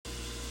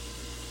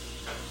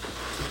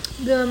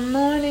Good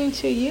morning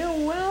to you.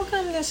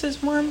 Welcome. This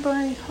is One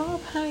Bright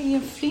Hope. How you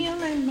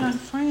feeling, my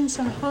friends?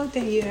 I hope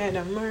that you had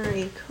a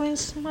Merry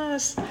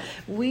Christmas.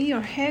 We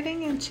are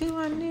heading into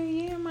a new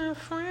year, my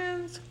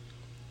friends.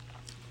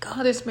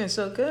 God has been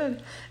so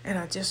good, and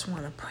I just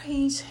want to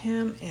praise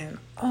Him in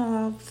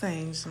all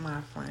things,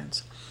 my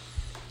friends.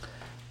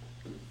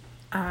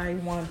 I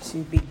want to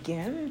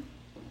begin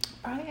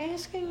by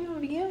asking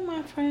you,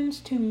 my friends,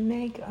 to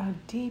make a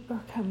deeper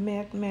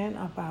commitment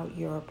about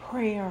your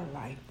prayer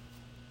life.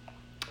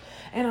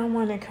 And I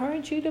want to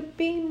encourage you to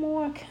be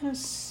more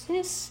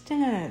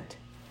consistent.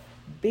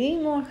 Be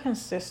more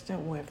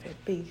consistent with it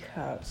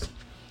because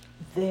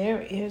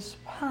there is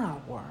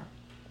power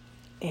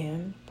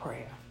in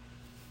prayer.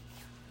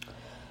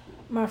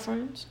 My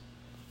friends,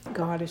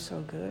 God is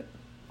so good.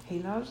 He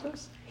loves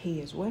us. He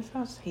is with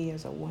us. He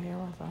is aware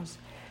of us.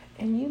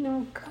 And you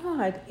know,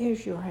 God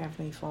is your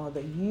Heavenly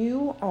Father.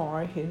 You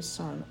are His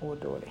son or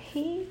daughter.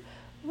 He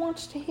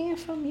wants to hear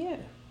from you.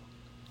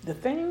 The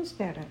things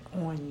that are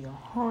on your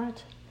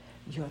heart,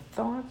 your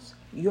thoughts,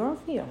 your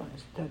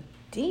feelings, the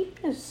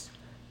deepest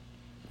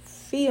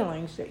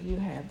feelings that you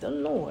have, the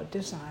Lord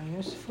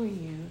desires for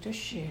you to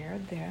share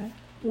that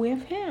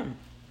with Him.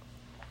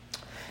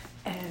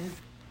 And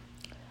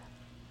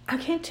I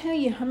can't tell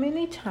you how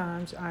many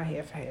times I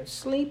have had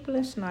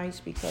sleepless nights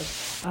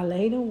because I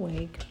laid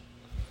awake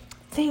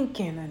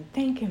thinking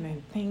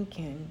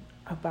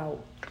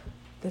about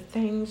the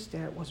things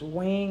that was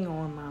weighing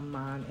on my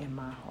mind and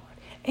my heart.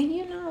 And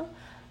you know,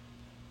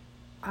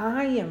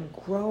 I am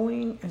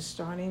growing and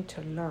starting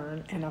to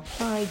learn and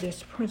apply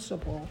this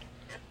principle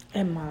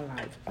in my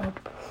life of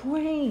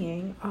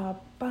praying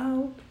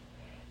about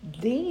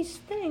these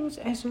things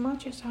as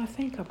much as I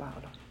think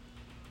about them.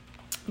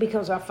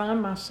 Because I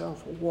find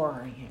myself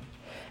worrying.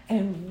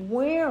 And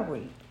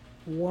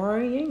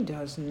worrying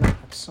does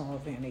not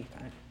solve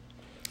anything.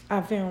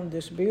 I found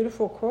this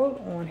beautiful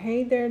quote on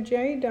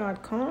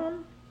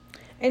heytherejay.com.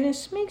 And it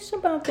speaks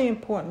about the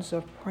importance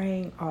of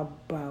praying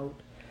about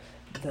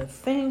the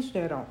things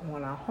that are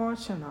on our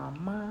hearts and our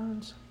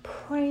minds.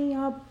 Pray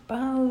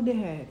about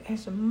it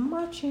as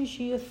much as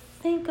you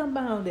think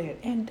about it.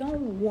 And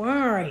don't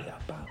worry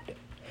about it.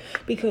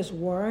 Because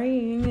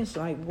worrying is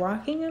like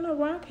rocking in a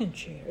rocking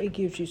chair. It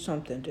gives you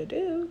something to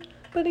do,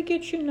 but it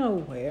gets you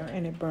nowhere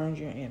and it burns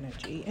your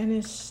energy. And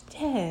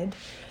instead,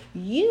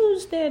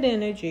 use that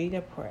energy to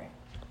pray.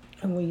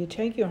 And when you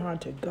take your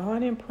heart to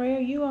God in prayer,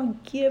 you are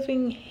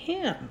giving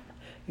Him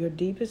your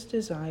deepest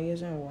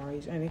desires and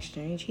worries. In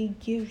exchange, He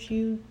gives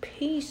you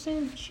peace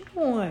and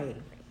joy.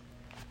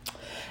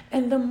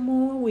 And the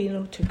more we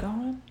look to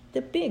God,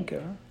 the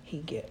bigger He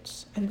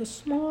gets. And the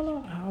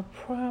smaller our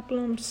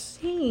problems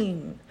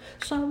seem.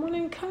 So I want to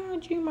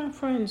encourage you, my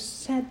friends,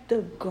 set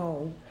the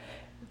goal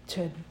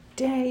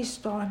today,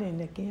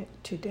 starting again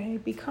today,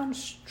 become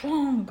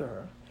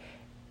stronger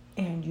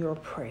in your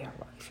prayer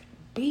life.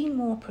 Be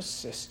more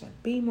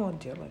persistent. Be more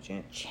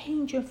diligent.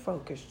 Change your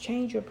focus.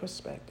 Change your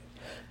perspective.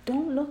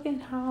 Don't look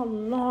at how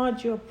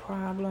large your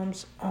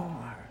problems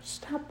are.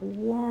 Stop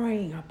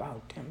worrying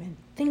about them and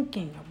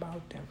thinking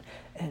about them.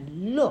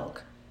 And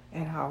look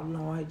at how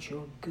large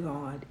your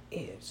God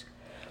is.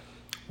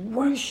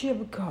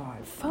 Worship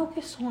God.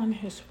 Focus on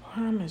His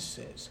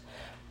promises.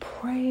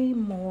 Pray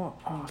more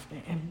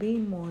often and be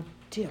more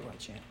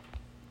diligent.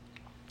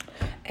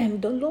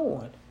 And the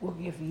Lord will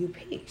give you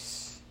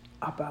peace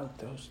about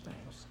those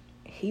things.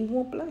 He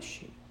will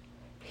bless you.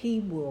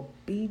 He will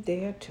be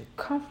there to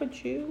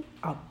comfort you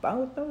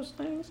about those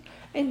things,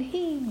 and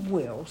He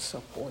will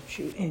support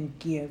you and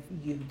give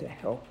you the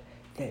help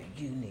that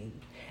you need.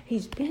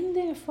 He's been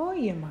there for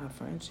you, my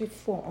friends,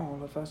 for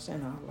all of us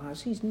in our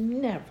lives. He's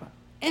never,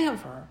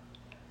 ever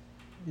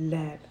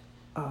let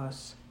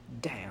us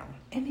down,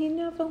 and He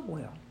never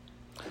will.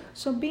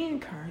 So be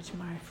encouraged,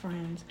 my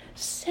friends.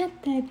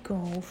 Set that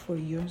goal for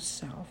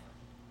yourself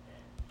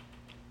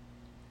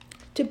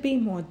to be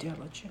more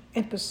diligent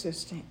and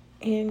persistent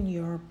in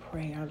your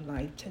prayer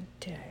life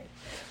today.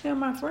 Now,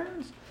 my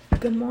friends,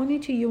 good morning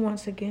to you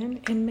once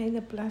again, and may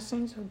the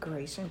blessings of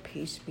grace and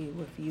peace be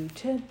with you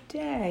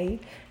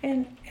today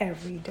and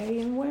every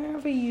day and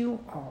wherever you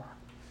are.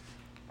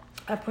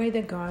 I pray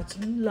that God's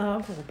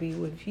love will be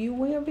with you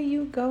wherever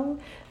you go,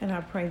 and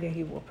I pray that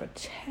He will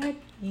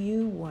protect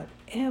you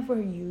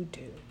whatever you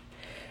do.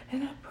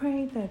 And I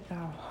pray that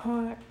our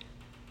heart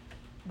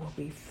will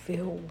be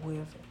filled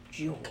with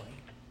joy.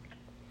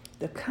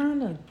 The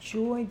kind of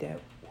joy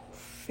that will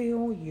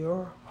fill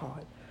your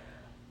heart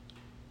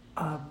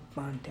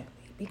abundantly.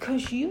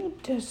 Because you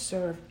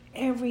deserve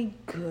every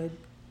good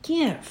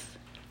gift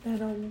that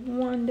a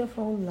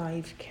wonderful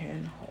life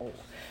can hold.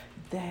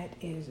 That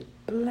is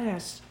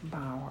blessed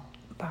by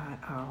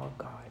our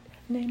God.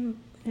 Now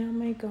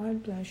may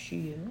God bless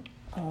you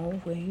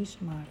always,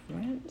 my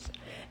friends.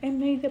 And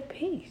may the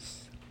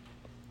peace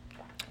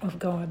of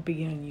God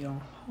be in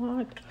your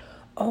heart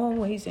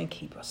always, and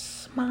keep a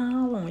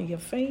smile on your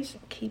face,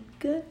 and keep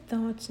good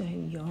thoughts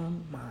in your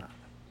mind.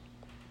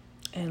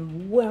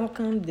 And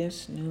welcome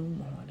this new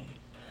morning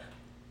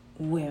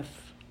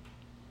with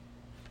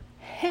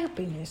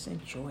happiness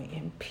and joy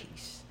and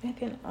peace that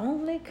can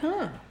only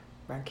come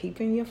by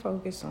keeping your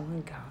focus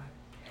on God.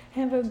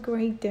 Have a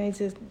great day.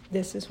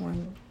 This is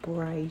one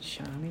bright,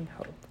 shining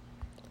hope.